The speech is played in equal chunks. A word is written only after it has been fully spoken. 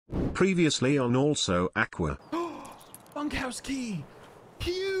Previously on AlsoAqua. Bunkhouse key!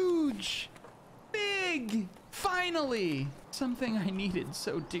 Huge! Big! Finally! Something I needed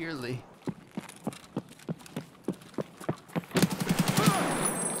so dearly.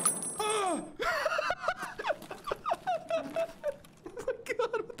 Oh my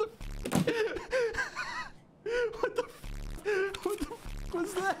god, what the f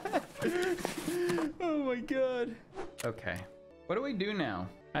was that? Oh my god. Okay, what do we do now?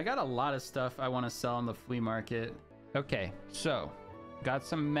 I got a lot of stuff I want to sell on the flea market. Okay, so got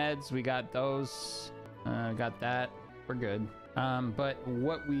some meds, we got those, got that, we're good. But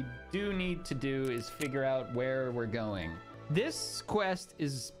what we do need to do is figure out where we're going. This quest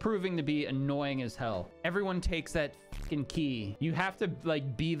is proving to be annoying as hell. Everyone takes that fucking key. You have to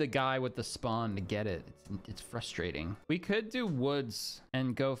like be the guy with the spawn to get it. It's frustrating. We could do woods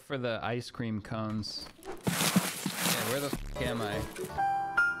and go for the ice cream cones. Yeah, where the fuck am I?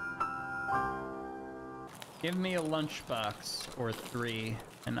 Give me a lunchbox or 3,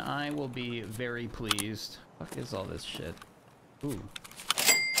 and I will be very pleased. What is all this shit? Ooh,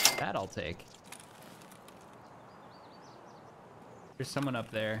 that I'll take. There's someone up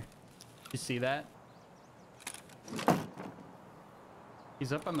there. You see that?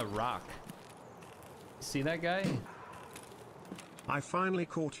 He's up on the rock. See that guy? I finally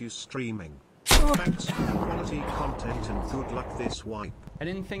caught you streaming. Thanks for the quality content and good luck this wipe. I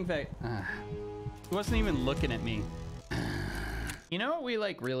didn't think that... He wasn't even looking at me. You know what we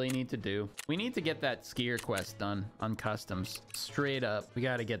like really need to do? We need to get that skier quest done on customs. Straight up, we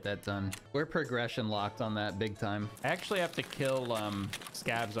gotta get that done. We're progression locked on that big time. I actually have to kill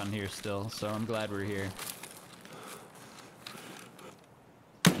scavs on here still, so I'm glad we're here.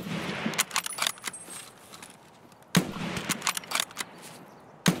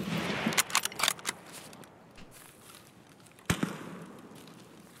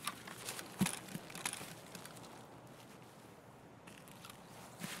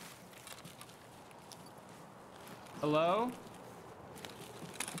 Hello?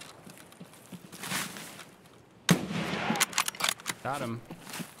 Got him.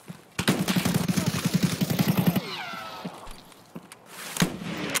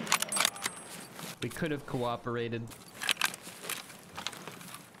 We could have cooperated.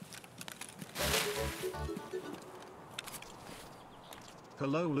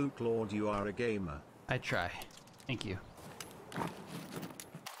 Hello Luke Lord, you are a gamer. I try. Thank you.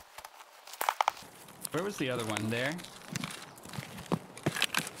 Where was the other one? There?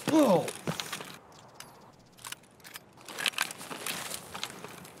 Whoa!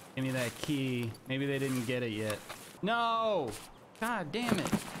 Give me that key. Maybe they didn't get it yet. No! God damn it.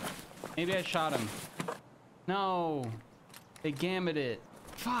 Maybe I shot him. No! They gammed it.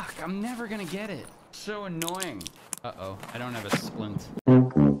 Fuck, I'm never gonna get it. So annoying. Uh-oh, I don't have a splint.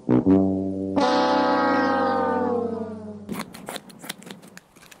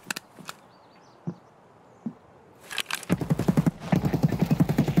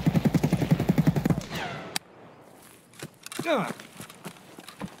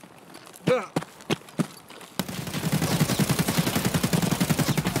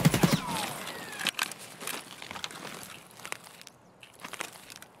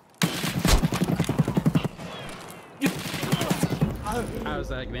 How is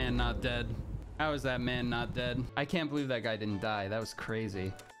that man not dead? How is that man not dead? I can't believe that guy didn't die. That was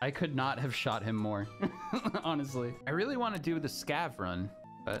crazy. I could not have shot him more, honestly. I really want to do the scav run,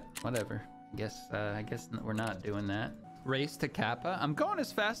 but whatever. I guess we're not doing that. Race to Kappa. I'm going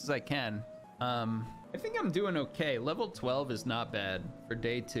as fast as I can. I think I'm doing okay. Level 12 is not bad for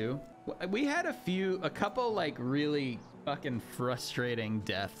day 2. We had a couple like really fucking frustrating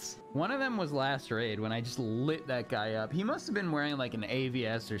deaths. One of them was last raid when I just lit that guy up. He must have been wearing like an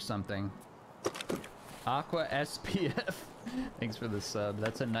AVS or something. AquaFPS. Thanks for the sub.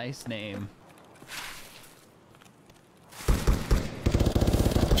 That's a nice name.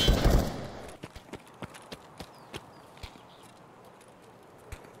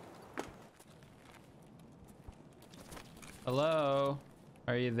 Hello?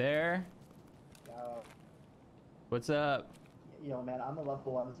 Are you there? Yo. What's up? Yo, man, I'm a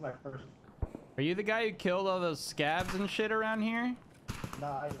level 1. This is my first. Are you the guy who killed all those scabs and shit around here?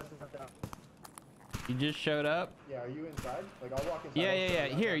 Nah, I just went down. You just showed up? Yeah, are you inside? Like, I'll walk inside. Yeah.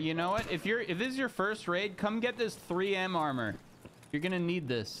 Here, you know what? If this is your first raid, come get this 3M armor. You're gonna need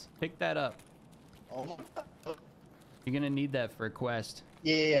this. Pick that up. Oh. You're gonna need that for a quest.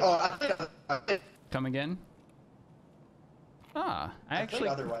 Yeah. Oh, I Come again? Ah, I actually...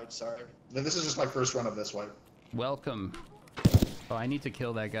 other wipe, sorry. This is just my first run of this wipe. Welcome. Oh, I need to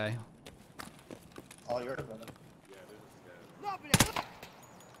kill that guy. All yours, brother.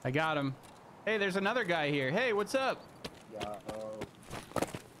 I got him. Hey, there's another guy here. Hey, what's up? Yeah.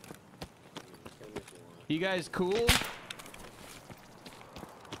 You guys cool?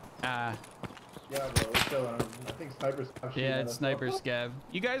 Yeah, bro. We're still on. I think Sniper's. Yeah, it's Sniper Scav.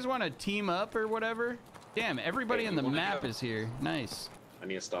 You guys want to team up or whatever? Damn, everybody in the map is here. Nice. I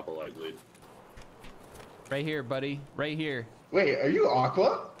need to stop a light bleed. Right here, buddy. Right here. Wait, are you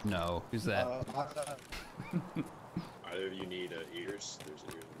Aqua? No, who's that? Either of you need ears? There's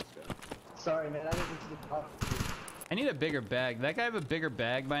ears in this guy. Sorry, man. I didn't see the top. I need a bigger bag. That guy have a bigger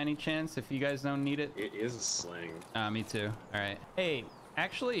bag by any chance? If you guys don't need it. It is a sling. Me too. All right. Hey,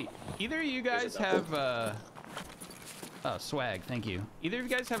 actually, either of you guys have oh, swag. Thank you. Either of you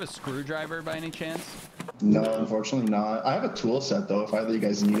guys have a screwdriver by any chance? No, unfortunately not. I have a tool set though. If either of you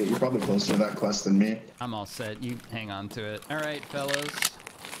guys need it, you're probably closer to that quest than me. I'm all set. You hang on to it. All right, fellas.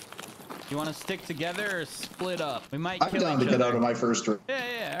 You want to stick together or split up? We might kill each other. I'm down to get out of my first room.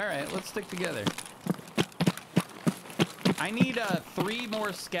 Yeah. All right, let's stick together. I need 3 more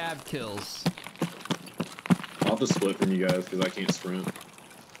scav kills. I'll just split from you guys because I can't sprint.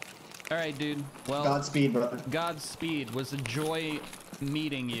 All right, dude. Well, Godspeed, brother. Godspeed. Was a joy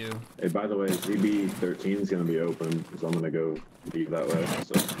meeting you. Hey, by the way, ZB13 is going to be open, so I'm going to go leave that way.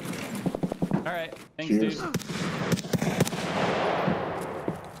 So. All right. Thanks, Cheers. dude.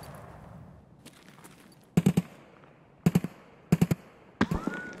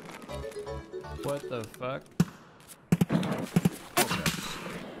 What the fuck?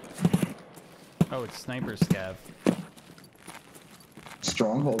 Oh, it's Sniper Scav.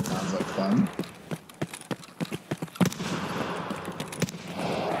 Stronghold sounds like fun.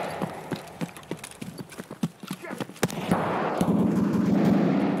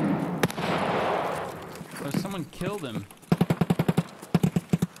 Oh, someone killed him.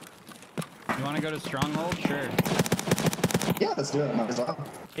 You want to go to Stronghold? Sure. Yeah, let's do it. Might as well.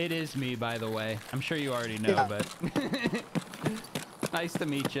 It is me, by the way. I'm sure you already know, Yeah. but nice to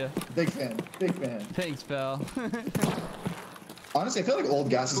meet you. Big fan. Big fan. Thanks, pal. Honestly, I feel like old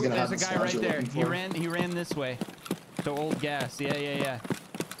gas is gonna have There's a the guy sounds right you're there. looking He for. ran this way. To old gas. Yeah.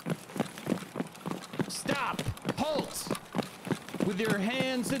 Stop! Halt! With your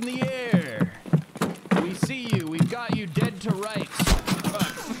hands in the air. We see you. We've got you dead to rights.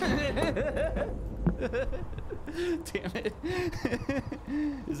 Fuck. Damn it.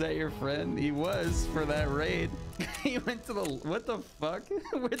 Is that your friend? He was for that raid. He went to the... What the fuck?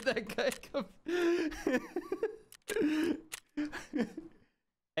 Where'd that guy come...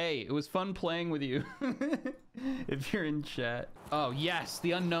 Hey, it was fun playing with you. If you're in chat. Oh, yes,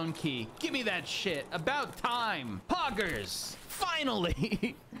 the unknown key. Give me that shit. About time. Poggers.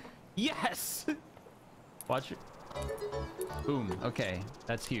 Finally. Yes. Watch it. Boom. Okay,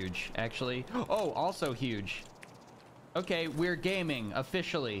 that's huge, actually. Oh, also huge. Okay, we're gaming,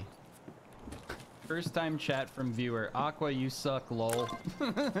 officially. First time chat from viewer. Aqua, you suck, lol.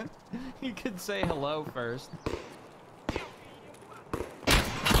 You could say hello first.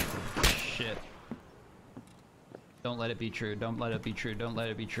 Shit. Don't let it be true. Don't let it be true. Don't let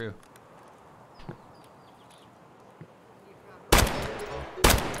it be true.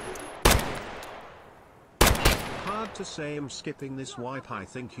 Hard to say. I'm skipping this wipe. I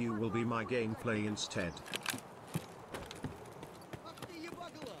think you will be my gameplay instead.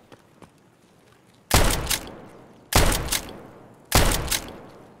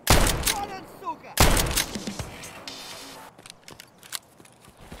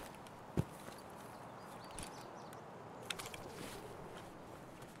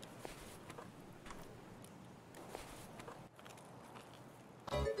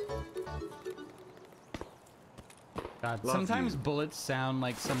 God, Love sometimes you. bullets sound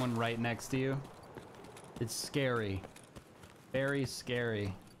like someone right next to you. It's scary. Very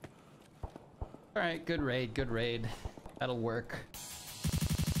scary. Alright, good raid, good raid. That'll work.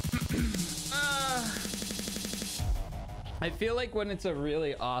 I feel like when it's a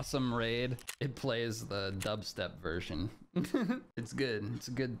really awesome raid, it plays the dubstep version. It's good. It's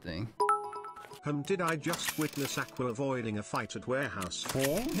a good thing. Did I just witness Aqua avoiding a fight at Warehouse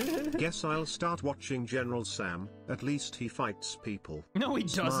 4? Guess I'll start watching General Sam. At least he fights people. No, he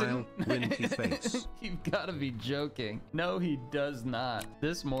Smile, doesn't. winky face. You've got to be joking. No, he does not.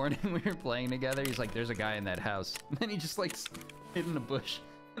 This morning we were playing together. He's like, there's a guy in that house. And then he just like hid in a bush.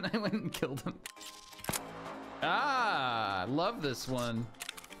 And I went and killed him. Ah, love this one.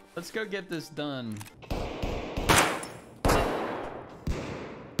 Let's go get this done.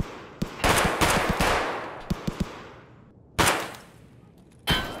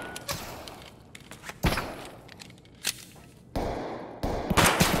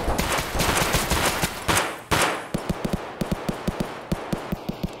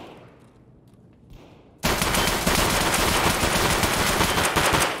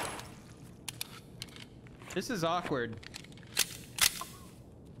 This is awkward.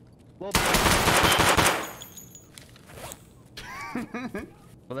 Well,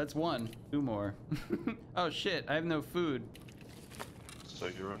 that's one. Two more. Oh shit, I have no food. So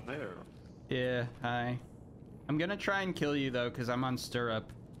you're in there. Yeah, hi. I'm gonna try and kill you though, because I'm on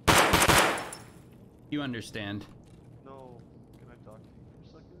stirrup. You understand. No. Can I talk to you for a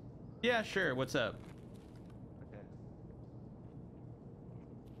second? Yeah, sure. What's up? Okay.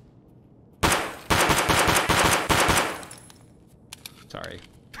 Sorry.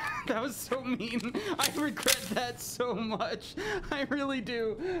 That was so mean. I regret that so much. I really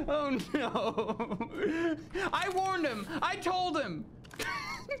do. Oh no. I warned him. I told him.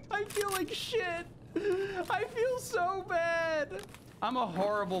 I feel like shit. I feel so bad. I'm a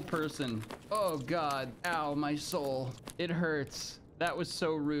horrible person. Oh God. Ow, my soul. It hurts. That was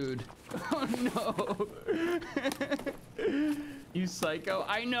so rude. Oh no. You psycho.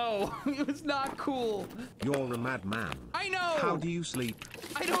 I know. It was not cool. You're a madman. I know. How do you sleep?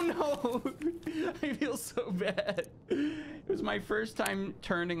 I don't know. I feel so bad. It was my first time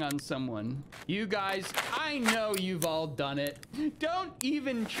turning on someone. You guys, I know you've all done it. Don't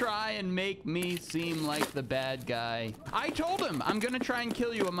even try and make me seem like the bad guy. I told him I'm gonna try and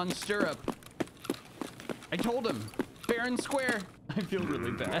kill you among stirrup. I told him. Fair and square. I feel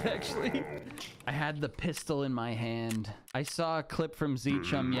really bad, actually. I had the pistol in my hand. I saw a clip from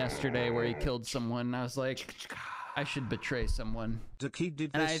Z-Chum yesterday where he killed someone, and I was like, I should betray someone. Daki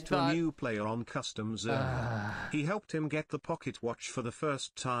did And this to a new player on Custom Zone. He helped him get the pocket watch for the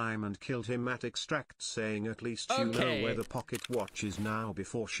first time and killed him at extract, saying at least you know where the pocket watch is now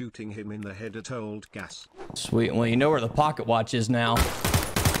before shooting him in the head at old gas. Sweet. Well, you know where the pocket watch is now.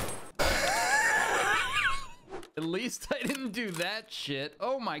 At least I didn't do that shit.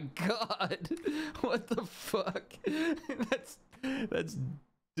 Oh my God. What the fuck? That's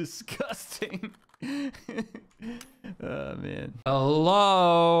disgusting. Oh man.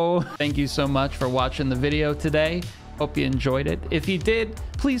 Hello. Thank you so much for watching the video today. Hope you enjoyed it. If you did,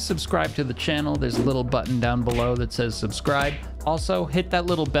 please subscribe to the channel. There's a little button down below that says subscribe. Also, hit that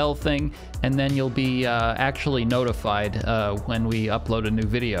little bell thing, and then you'll be actually notified when we upload a new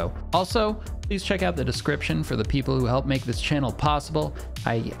video. Also, please check out the description for the people who helped make this channel possible.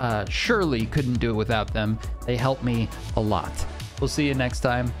 I surely couldn't do it without them. They helped me a lot. We'll see you next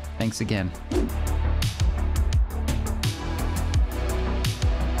time. Thanks again.